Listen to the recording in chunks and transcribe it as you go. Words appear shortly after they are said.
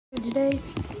Today,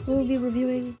 we'll be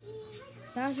reviewing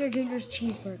Bowser Jr.'s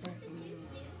Cheeseburger.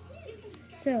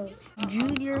 So,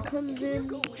 Junior comes in.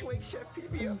 The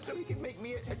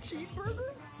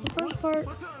first part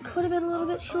could have been a little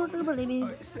bit shorter, but I mean,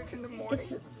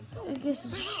 I guess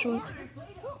it's short.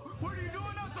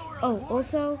 Oh,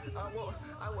 also,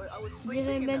 did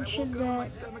I mention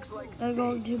that I'm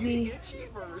going to be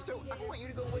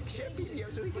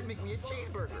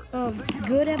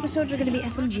good episodes are going to be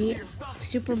SMG,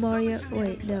 Super Mario,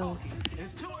 wait, no,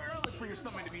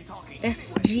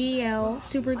 SGL,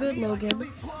 Super Good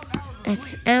Logan,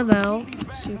 SML,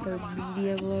 Super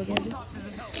Medium Logan,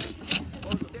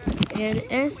 and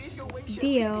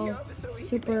SBL,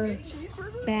 Super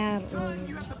Bad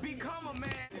Logan.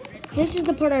 This is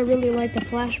the part I really like, the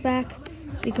flashback,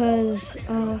 because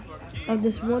of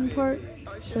this one part,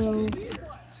 so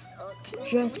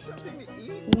just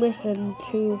listen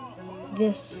to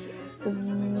this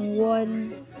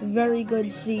one very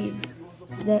good scene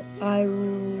that I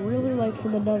really like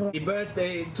from another. Happy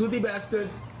birthday to the bastard.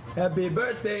 Happy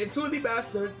birthday to the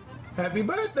bastard. Happy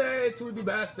birthday to the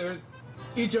bastard.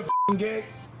 Eat your f***ing cake.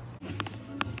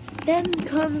 Then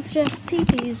comes Chef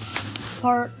Pee-Pee's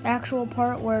actual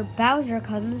part where Bowser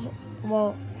comes.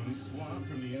 Well,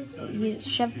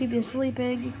 Chef Pee-Pee is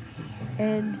sleeping,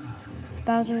 and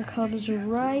Bowser comes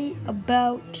right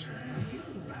about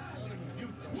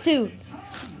soon,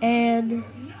 and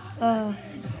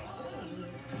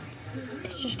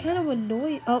it's just kind of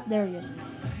annoying. Oh, there he is.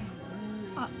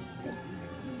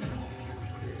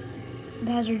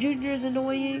 Bowser Jr. is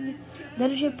annoying.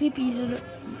 Then Chef Pee-Pee's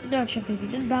not Chef Pee-Pee.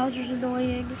 Then Bowser's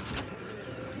annoying.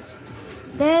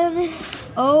 Then,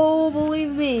 oh,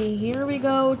 believe me, here we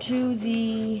go to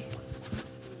the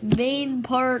main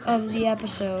part of the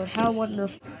episode. How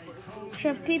wonderful.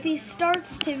 Chef Pee-Pee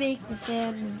starts to make the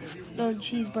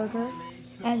cheeseburger.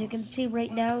 As you can see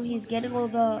right now, he's getting all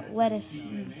the lettuce,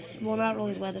 well, not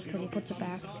really lettuce because he puts it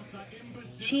back,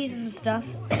 cheese and stuff.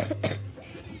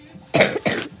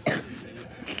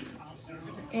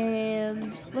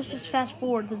 And let's just fast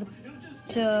forward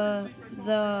to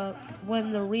the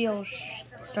when the real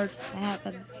starts to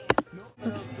happen.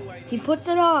 He puts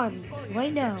it on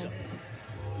right now.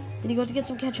 Then he goes to get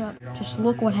some ketchup. Just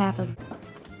look what happened.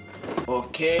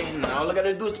 Okay, now all I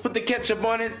gotta do is put the ketchup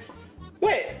on it.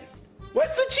 Wait,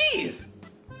 where's the cheese?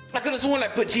 I could have sworn I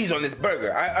put cheese on this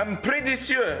burger. I'm pretty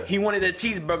sure he wanted a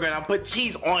cheeseburger and I put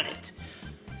cheese on it.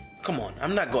 Come on,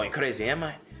 I'm not going crazy, am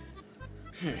I?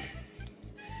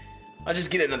 I'll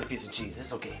just get another piece of cheese,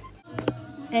 it's okay.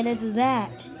 And it's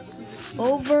that,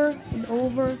 over and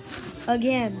over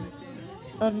again,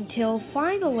 until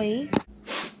finally...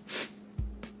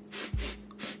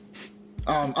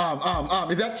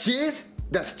 Is that cheese?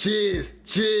 That's cheese,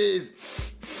 cheese.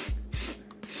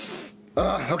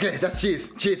 Okay, that's cheese,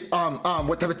 cheese.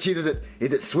 What type of cheese is it?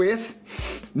 Is it Swiss?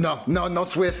 No,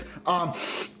 Swiss.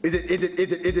 Is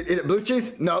it blue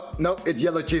cheese? No, it's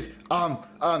yellow cheese.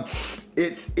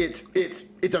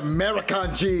 It's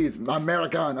American cheese.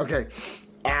 American. Okay.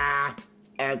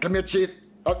 Come here, cheese.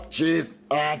 Oh, cheese.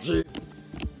 Cheese.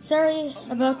 Sorry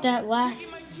about that last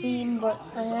scene, but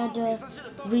I had to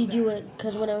redo it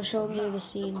because when I was showing you the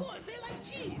scene,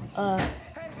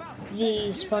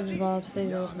 the SpongeBob thing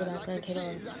that was in the background came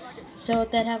on. So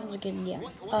if that happens again, yeah.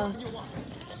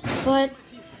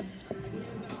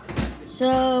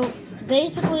 So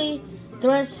basically,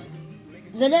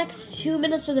 the next 2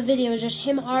 minutes of the video is just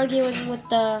him arguing with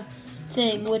the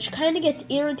thing, which kind of gets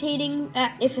irritating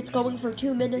if it's going for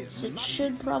 2 minutes. It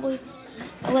should probably,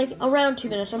 like, around 2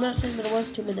 minutes. I'm not saying that it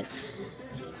was 2 minutes.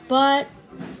 But,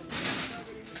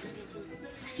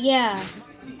 yeah,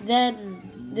 then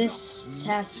this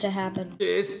has to happen.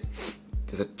 It's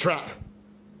a trap.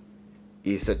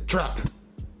 It's a trap.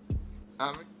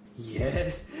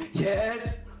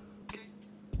 Yes.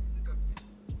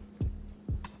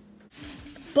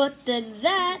 But then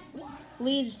that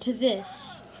leads to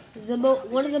this.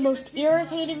 One of the most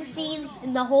irritating scenes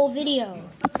in the whole video.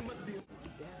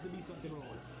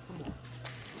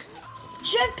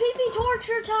 Chef Pee-Pee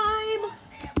torture time!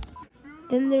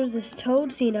 Then there's this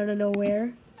Toad scene out of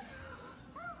nowhere.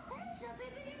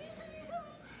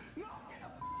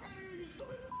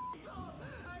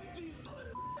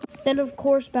 Then of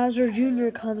course Bowser Jr.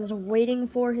 comes waiting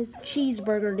for his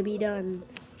cheeseburger to be done.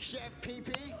 Chef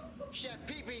Pee-Pee,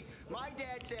 my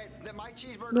dad said that my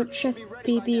cheeseburger but Chef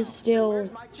Pee-Pee is still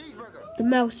the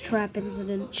mousetrap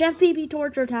incident. Chef Pee-Pee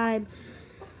torture time.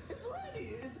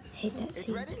 Hate that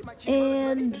scene.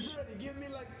 And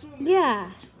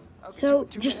yeah. So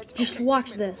just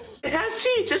watch this. It has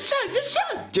cheese, just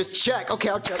check. Just check. Okay,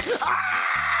 I'll check.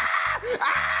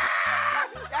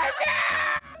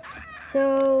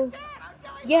 So,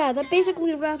 yeah, that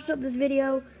basically wraps up this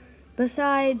video.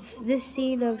 Besides this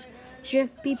scene of Chef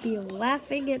Pee-Pee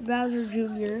laughing at Bowser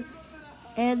Jr.,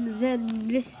 and then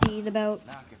this scene about,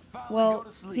 well,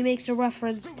 he makes a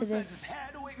reference to this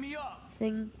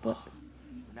thing, but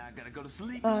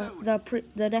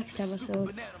the next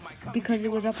episode, because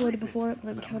it was uploaded before it, but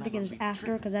I'm counting it as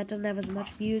after, because that doesn't have as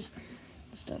much views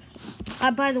and stuff.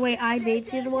 By the way, I made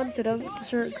season 1, so don't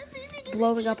start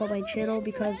blowing up on my channel,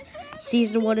 because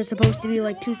season 1 is supposed to be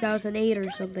like 2008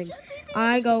 or something.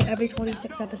 I go every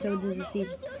 26 episodes is a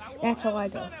season. That's how I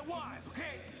go.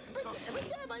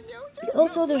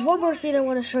 Also, there's one more scene I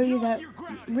want to show you that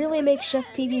really makes Chef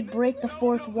Pee-Pee break the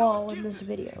fourth wall in this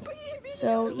video.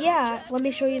 So, yeah, let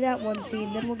me show you that one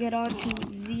scene, then we'll get on to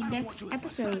the next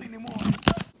episode.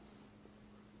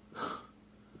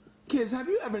 Kids, have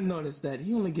you ever noticed that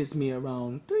he only gives me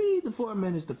around 3 to 4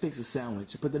 minutes to fix a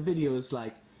sandwich, but the video is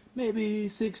like maybe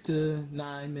 6 to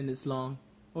 9 minutes long,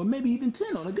 or maybe even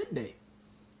 10 on a good day?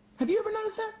 Have you ever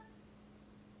noticed that?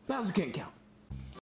 Bowser can't count.